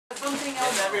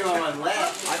everyone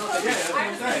left. I don't think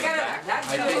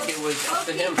I think it was up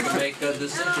to him to make a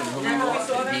decision who he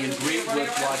wanted. He agreed with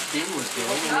what Dean was doing,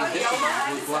 and he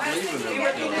disagreed with what Lieberman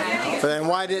was doing. But then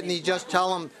why didn't he just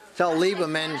tell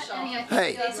Lieberman,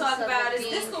 hey? They talk about is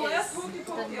this the last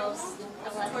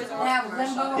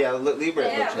Yeah,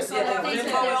 Lieberman.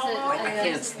 I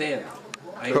can't stand it.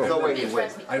 I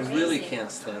really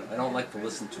can't stand it. I don't like to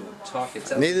listen to him talk.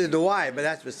 Neither do I, but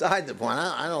that's beside the point.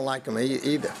 I don't like him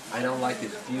either. I don't like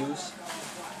his views.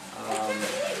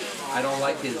 I don't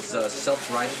like his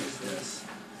self-righteousness.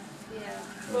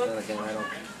 But then again, I don't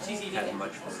have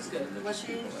much for his religious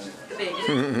people.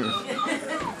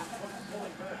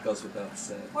 That goes without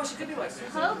saying. Well, she could be like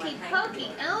Pokey,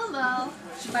 Elmo.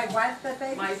 My wife, that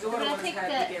baby? My daughter I think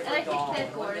that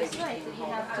Gord is right. That you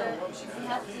have to.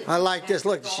 I like this.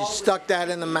 Look, she stuck that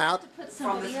in the mouth, Put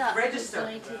somebody up.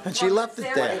 register. and she left it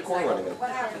there. What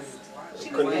happened? He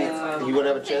wouldn't have a I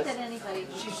think chance? that anybody.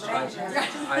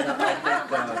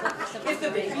 If the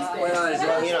baby's there. Well, as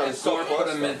long You know, as it's so Gord put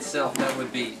close, him though. itself, that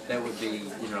would be,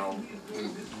 you know,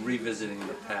 revisiting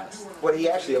the past. Well, he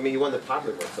actually, I mean, he won the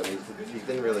popular vote, so he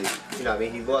didn't really, you know, I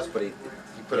mean, he lost, but he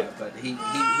put Yeah, up. but he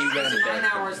ran a 9 bad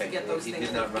hours to campaign. get those He things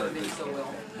did not run a done good so campaign.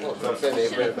 well. Well, I'm saying they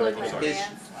ran for like,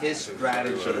 His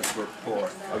strategies were poor.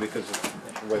 oh, because of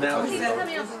where the Now, He's country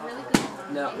coming up with really good.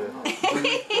 now,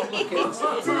 Republicans,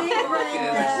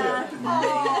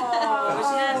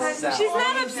 She's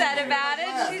not upset about it.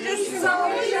 She just so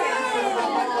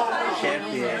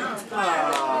champion.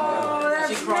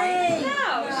 She cried. no.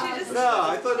 She just No, I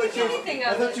thought like you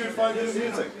would find new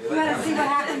music. You gotta see what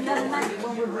happened the other night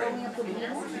when we were blowing up the balloons.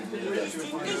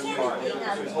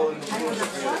 I was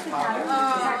upset about it.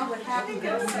 Exactly what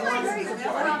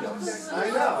happened. I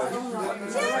know.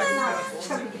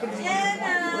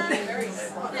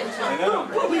 I know.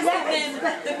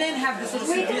 The men have this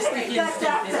sadistic instinct.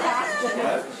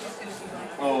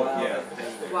 Oh, yeah.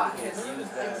 What?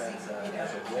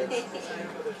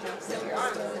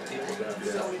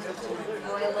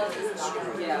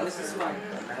 Yeah, this is fun.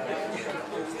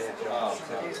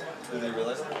 Do they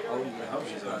realize that?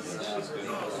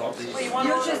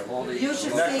 You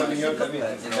should Not see. coming out, I mean,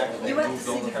 You have to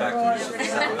see the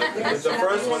the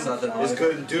first one is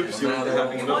good and dupes. You have to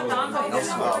have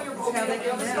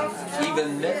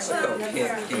Even Mexico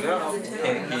can't keep Yeah.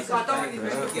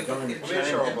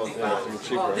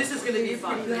 Oh, this is going to be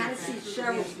fun. You had to see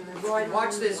Cheryl Roy.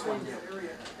 Watch this one.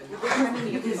 I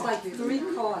mean, there's like 3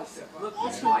 cars. Look,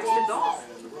 watch the dog.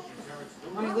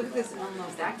 I mean, look at this. Is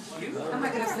that cute? How am I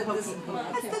gonna fit this in here?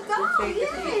 That's the dog.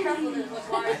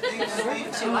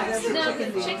 She likes it. No,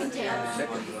 chicken tail.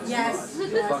 Yes.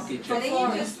 funky chicken.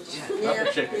 Not the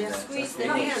chicken. Squeeze the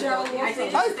hand.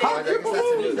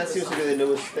 that seems to be the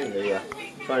newest thing. They're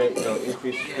trying to,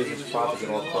 increase business profits at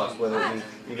all costs, whether it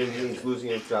means losing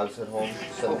your jobs at home,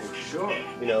 so, Sure.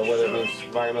 whether it means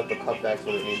environmental cutbacks,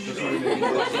 whether it means the whole thing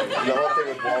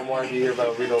with Walmart. You hear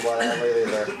about read about that lately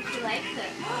there. She likes it.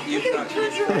 You've got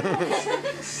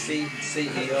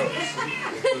CEOs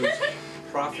whose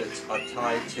profits are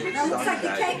tied to That looks stock like the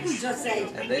cake we values, just ate.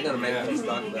 and they're going to make those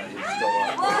stock values go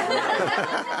up.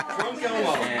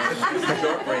 And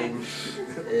short range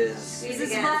is, Is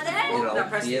this about it?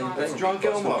 the end thing. Drunk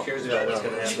Elmo. Who cares about what's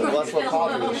going to happen? Well, that's what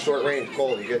causes with a short range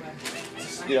goal. You get,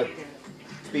 to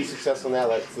be successful now,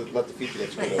 let the future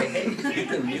get screwed up.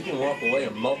 You can walk away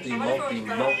a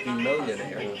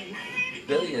multi-millionaire,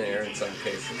 billionaire in some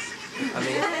cases. I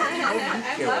mean, I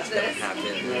don't care what's going to happen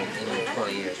in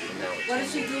 20 years from now. What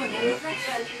is she doing?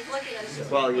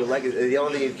 Well, your legacy. The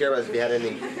only thing you care about is if you had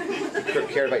any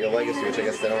cared about your legacy, which I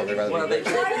guess they don't. They'd rather Well, be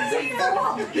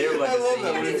their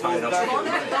legacy is tied up with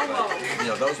money.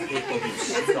 Those people who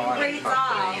start a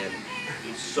company and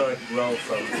saw it grow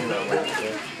from,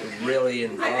 really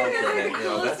involved in it,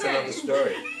 that's another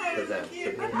story for them,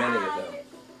 for many of them.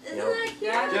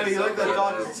 Jenny, you like that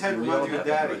dog? Its head reminds you of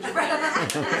Daddy.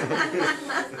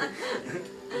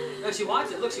 Look, she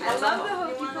wants it. Look, she I wants love it. the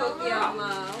hokey pokey Elmo.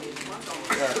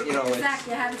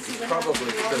 Exactly. I haven't seen It's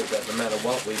probably true that no matter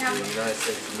what we do, the United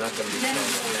States is not going to be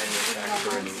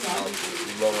manufacturing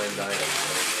low-end items.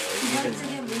 Even,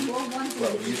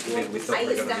 well, we used to be, we thought we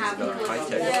were going to be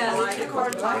high-tech.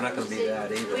 We're not going to be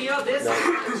that either. Well, this.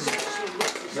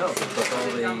 No, because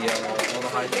all the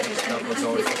high-tech stuff was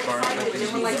always for foreign countries.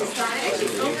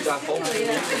 You've got whole communities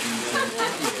in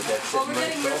India that's sitting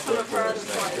right across the borders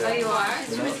now. Oh, you are?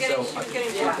 So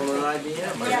people at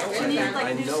IBM,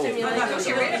 I know. She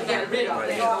ready to get rid of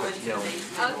it. A lot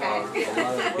Okay. of people.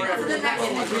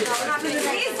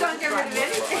 Please don't get rid of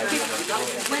it.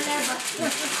 whenever.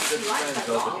 Good friends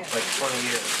over like 20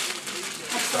 years.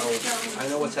 So I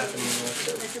know what's happening there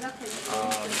too.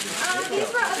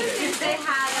 These were other things they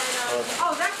had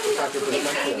Oh, that can be. in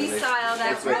baby style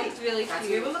that were really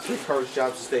cute. To encourage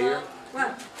jobs to stay here.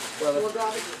 What?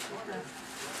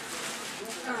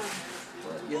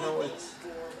 You know, it's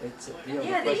you know,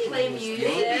 Yeah, the they question play is, the music.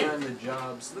 only kind of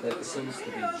jobs that seems to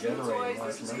be generating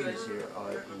large numbers here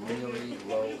are really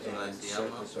low-end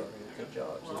service-oriented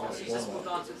jobs. She just moved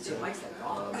on to she likes that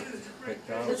dog.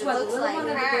 Which one looks like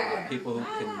her? People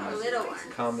who Little one.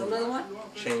 can come The little and one?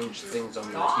 change things on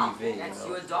the Dog. TV, That's you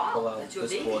your know, dog. pull out That's your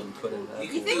this baby. board and put in that.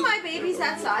 You think my baby's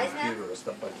that size now? Computer or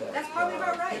stuff like that. That's probably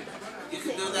about right. You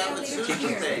can do that with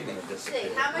Susan's baby. See,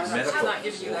 how much? Medical I'm not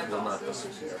giving you that will dog. not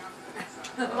disappear.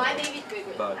 My baby's bigger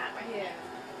But- than that right here.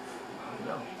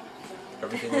 No.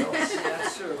 Everything else.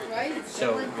 That's true. Right?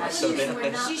 So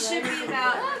they She should be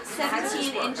about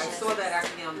 17 I inches. saw that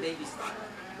actually on Baby Style.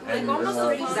 and, almost uh,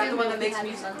 Is that the one that makes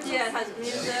music? Yeah, it has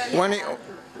music.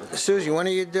 When Susie, when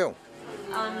do you do?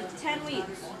 10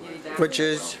 weeks. Which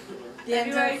is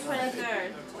February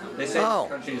 23rd. they say Oh.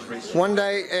 this country is research. one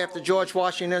day after George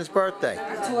Washington's birthday,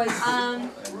 Toys.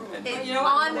 On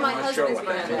my not sure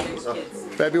husband's what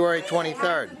birthday. February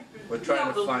 23rd. We're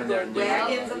trying to find their new.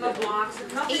 Wagons and the blocks.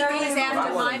 8 days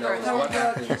after my birthday. What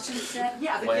happens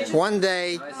Yeah, the when One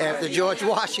day after George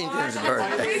Washington's We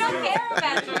birthday. don't care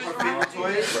about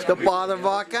yours. The father of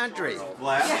our country.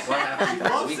 Glass? what happens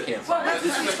when we can't find it?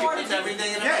 This is what puts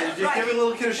everything in a Yeah, you just give a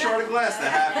little kid a shard of glass,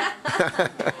 they're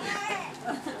happy.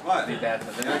 What? Be bad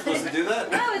for You're not them. supposed to do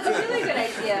that? No, it's a really good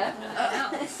idea.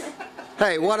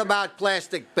 Hey, what about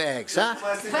plastic bags, huh?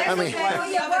 I mean,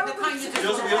 Yeah, what were we- We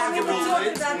also give her the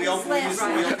lids, we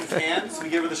open cans, we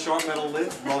give her the sharp metal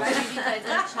lid.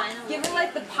 Give it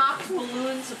like the pop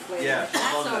balloons of flavor. Yeah.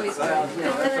 That's always good.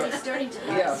 Already starting to.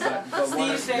 Yeah, but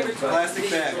one Steve's favorite Plastic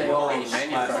bag.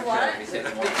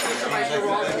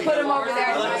 Put them over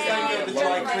there. Let us go to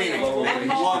dry cleaning. We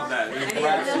love that. It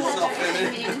wraps itself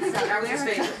in it. That was his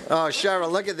favorite. oh,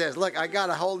 Cheryl, look at this. Look, I got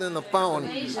to hold in the phone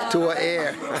to her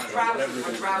ear.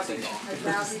 A drowsy dog.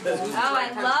 Oh,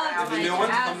 I love The my new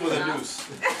ones come with a drowsy noose.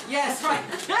 Yes, right.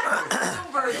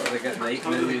 They got an 8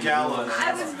 Come to the million gallows.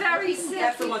 I was very sick.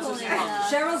 That's the ones who's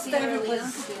Cheryl's favorite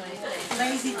was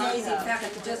Lazy Daisy. In fact,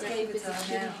 I just gave it to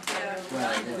her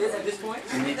now. At this point?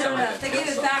 You need something that They gave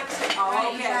feels it back.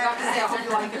 Oh, okay. I was about to say, I hope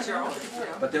you like it,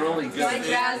 Cheryl. but they're only good. My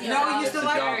drowsy You know what you dog. used to The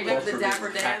like? dog The goes for Dapper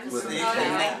being packed Dans. with They it.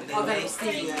 Oh, make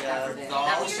Steve. the That one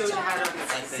dolls, shows you how to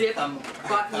like they zip come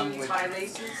buttons with by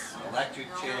laces. electric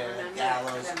chair,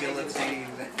 gallows, guillotine.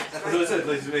 That's what I said,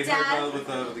 they make her with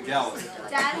the gallows.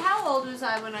 Dad, how old was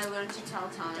I when I learned to tell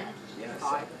time?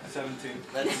 17.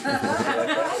 That's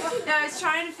No, I was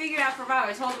trying to figure it out for Rob.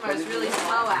 I told him I was really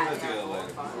slow at it.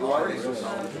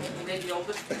 Maybe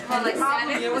older. Well, like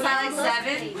 7? Was I like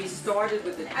 7? We started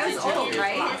with the. I was old,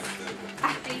 right?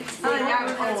 Oh,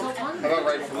 yeah, I was old. How about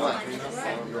right from left?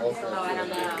 You're all Oh, I don't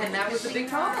know. And that was the big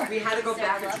problem. We had to go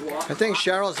back and draw. I think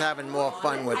Cheryl's having more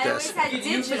fun with I always this. had You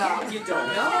digital. forget, you don't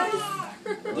know.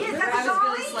 I was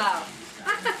really slow.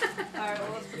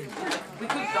 We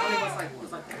could, Dolly was like,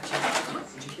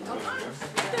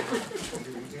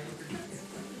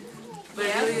 but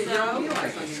Yeah, really, they so- don't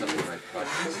realize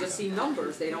they just see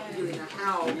numbers, they don't really know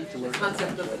how the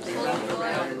concept of the thing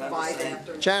around and 5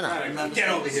 after. Jenna, Get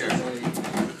over here.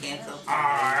 can't tell.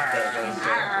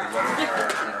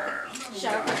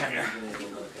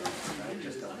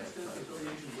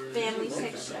 Family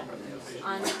picture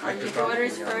on your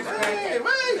daughter's first birthday.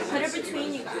 Put it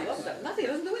between you guys. Nothing, it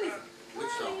doesn't do anything.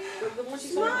 The one she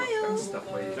saw. Smile.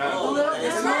 Stuff where you The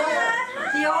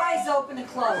eyes open and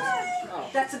close.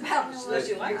 That's about it. Unless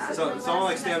you like it. So someone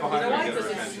like stand You behind know her why? and get her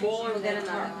Because it's attention. smaller We'll than get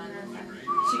another one.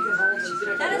 she can hold it. She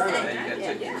That is it. Yeah, you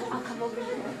get Yeah. I'll come over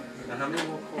here. Now, how many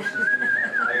more courses do you have?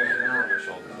 I got an arm on her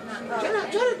shoulder.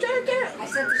 I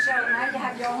said to Cheryl, now you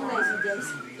have your own lazy days.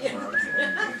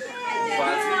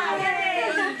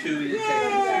 Five, 2 you take.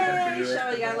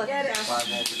 Cheryl, you gotta look. Get it. 5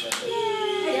 more to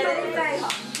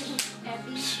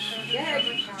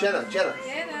Jenna.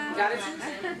 Got it?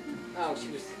 Oh, she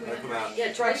was. Come out.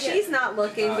 Yeah, try it. She's not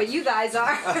looking, but you guys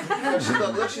are.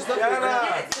 Look, she's looking.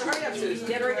 Jenna! So hurry up, Susan.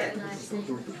 Get her again.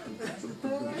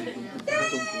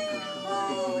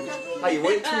 Oh, you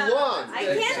wait too long. I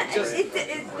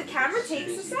can't. The camera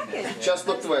takes a second. Just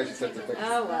looked away. She took the picture.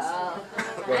 Oh well.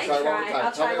 Well, I try one more tried. time.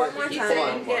 I'll Tell try me one what- more Come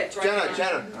time. on. Yeah, try it.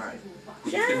 Jenna. Alright.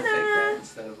 You can take that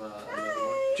instead of,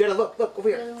 Jenna, look over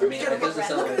here. I mean, it doesn't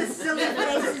sound like Silly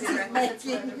faces he's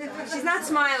making. She's not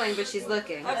smiling, but she's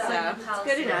looking, so it's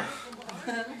good enough.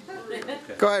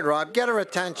 go ahead, Rob, get her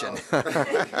attention.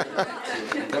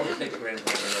 don't take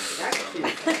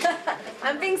grandmother.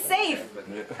 I'm being safe. But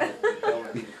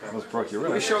don't be Almost broke your Let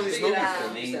me wrist. show these Figure it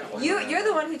movies. out. You're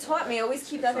the one who taught me. Always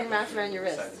keep that thing wrapped around your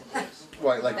wrist.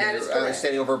 What, like That is you're correct.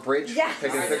 standing over a bridge, Yes.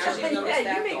 taking a picture? Actually, noticed Yeah,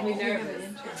 that you make me doll. nervous.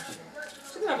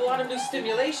 She doesn't have a lot of new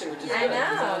stimulation, which is I good.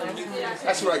 know.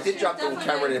 That's what I did. Drop the little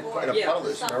camera in a puddle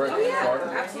this. Remember? Oh, yeah. Florida?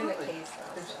 Absolutely.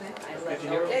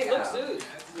 Hey, look, Suze.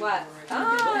 What?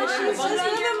 Oh, she's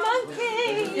another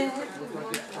monkey.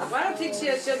 Well, I don't think she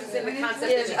has just in the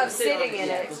concept Yeah, of sitting in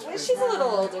it. Well, she's a little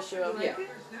older, she will be. Yeah.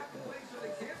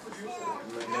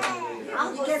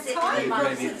 I'll get tired,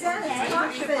 go sit down, it's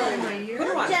comfy. Put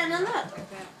her on. Jenna, look.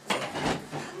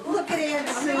 Look at Aunt I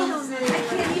Susie.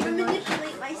 can't even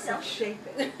manipulate myself.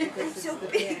 It's so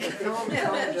big.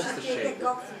 Just a shape.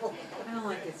 Comfortable.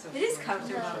 It is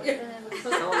comfortable.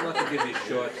 Tell them not to give you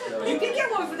short. You can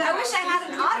get one for that. I wish I had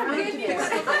an ottoman here.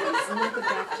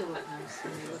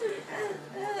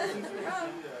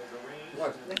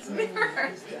 What?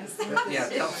 Yeah,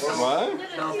 tell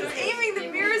What? He's aiming the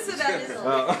mirror so that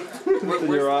it's...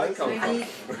 In your eyes? Stop Where's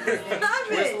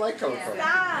the it. light coming from?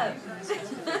 Stop.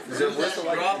 Is it where's the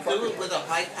light Rob, coming do it with a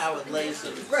high-powered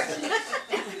laser. from?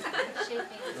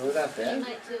 Was that bad?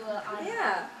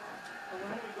 Yeah.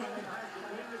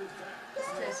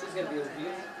 This is going to be a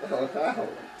beautiful Oh, wow.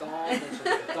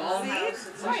 dollhouse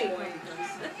at some point.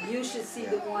 You should see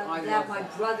the one I that love my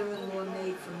that. brother-in-law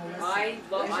made for Melissa. I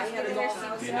had a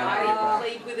dollhouse. You know I about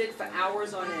played with it for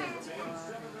hours on end. She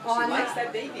On likes it.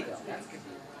 that baby though. That's good.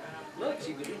 Look,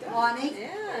 she really does. Bonnie,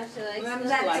 Yeah, she likes remember it.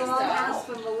 that likes dollhouse that.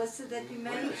 for Melissa that you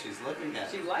made? She's looking at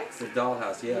She it. likes The it.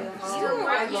 dollhouse, yeah. Oh,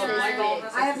 I love my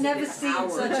dollhouse. I have never seen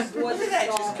such a gorgeous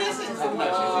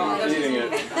dollhouse. Eating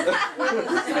it.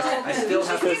 I still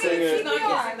have to sing it.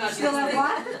 Still have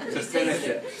what? Just finish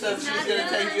it. So she's gonna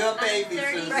take your baby,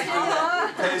 Susie.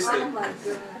 Taste Oh it. my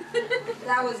God.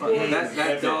 That was gorgeous.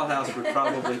 That dollhouse would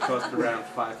probably cost around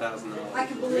 $5,000. I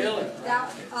can believe Really? it.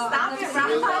 That, Stop I've it,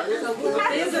 never Rob. seen it. So good.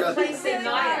 There's a place in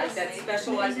Nyack that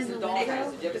specializes in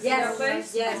dollhouses. Did you ever see that Yes,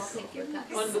 place? yes.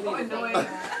 Unbelievable.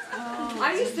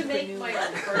 I used to make my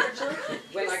own furniture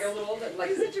when I got a little older, like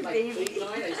 8, 9. I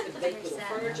used to make little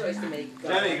furniture. I used to make.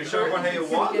 Jenny, you can show everyone how you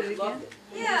walk? Loved it.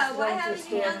 Yeah, why haven't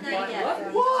you done that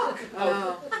yet? Walk.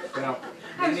 Oh, Well,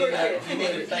 You need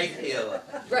a faith healer.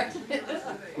 right.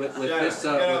 with Jenna, this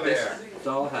get over with this here.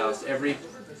 dollhouse, every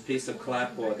piece of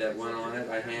clapboard that went on it,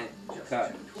 I hand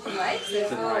cut She likes to it.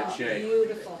 the right shape.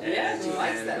 Beautiful. Yeah, she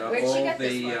likes And that. Where'd she all get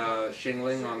this the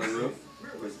shingling on the roof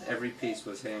was every piece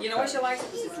was hand You know why cut. she likes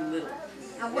it? Because it's little.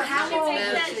 And what, how She old makes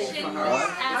is that she? shingles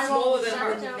How out smaller of than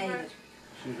her? When you made it?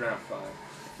 She's around 5.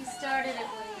 He started it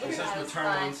when This I is was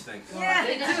maternal 5. instinct. Yeah,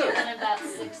 Finished they do. it at about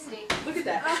 60. Look at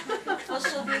that. Well,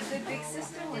 she'll be a good big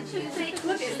sister when she's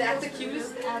Look, is that the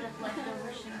cutest? Out of leftover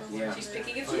shingles. Yeah. She's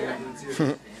picking a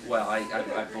few. Well, I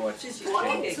bought She's shingles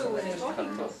talking and to it. cut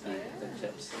them up, the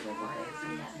tips and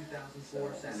everything.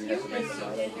 And you have to make a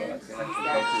lot of, you have to go through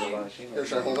a lot of shingles. Here,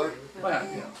 should I hold her? Well,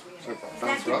 yeah. Should I Is that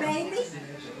bounce her your up? baby?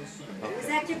 Is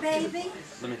that your baby?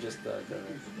 Let me just go.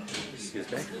 Excuse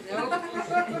me.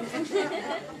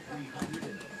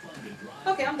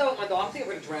 Okay, I'm done with my dog. I think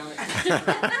I'm gonna drown it.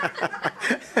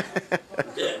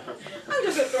 I'm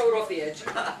just gonna throw it off the edge.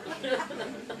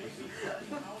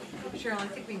 Cheryl, I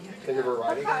think we can. Can you give her a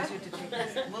ride?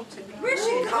 Where's she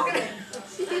going?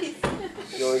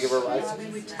 You want to give her a ride?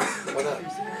 Why not?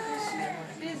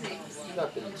 busy. She's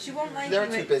not busy. She won't like They're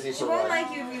you. too busy She for won't a ride.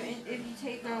 like you if you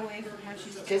take her away from how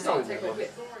she's Kids don't do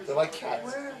that. They're like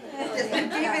cats.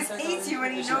 Beavis hates you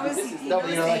when he knows he No, but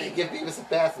you know, like you give Beavis a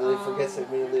bath and then he forgets to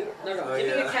mean later. No,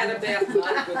 giving a cat a bath is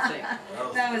not a good thing.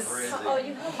 That was Oh,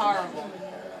 you horrible.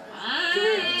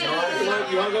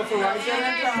 You want to go for a ride, Jen?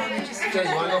 Jen,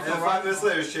 you want to go for And a ride? 5 minutes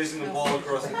later, he's chasing the ball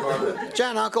across the carpet.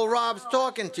 Jen, Uncle Rob's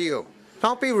talking to you.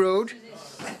 Don't be rude.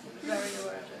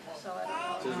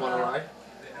 Just want to ride?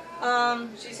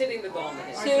 She's hitting the ball in the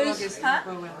head. Suze,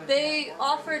 they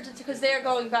offered to, because they are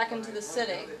going back into the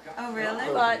city. Oh, really?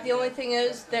 But the only thing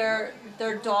is, their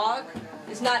dog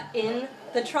is not in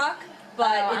the truck,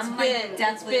 but it's I'm, like, been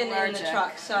deathly in the allergic.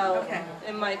 truck, so Okay.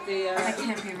 it might be. I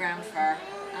can't be around fur.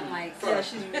 I'm like, Yeah,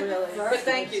 she's really. But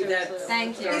thank you, that's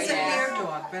thank you. He's a Yeah. hair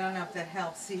dog, but I don't know if that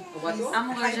helps. What? I'm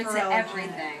allergic to Hyperallergy.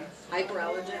 everything.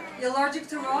 Hyperallergic. You're allergic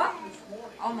to raw?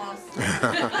 Almost.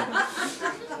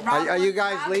 Are you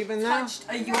guys leaving now? Touched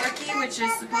a Yorkie, which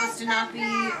is supposed to not be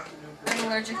an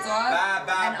allergic dog, Bye,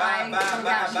 bye, and bye, I bye, found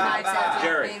out she bye, hides bye, out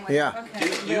Jerry. being with Yeah. Do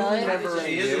you remember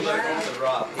She is allergic to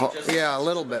Rob. He Oh, just yeah, a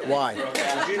little bit. Why? do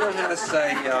you know how to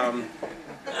say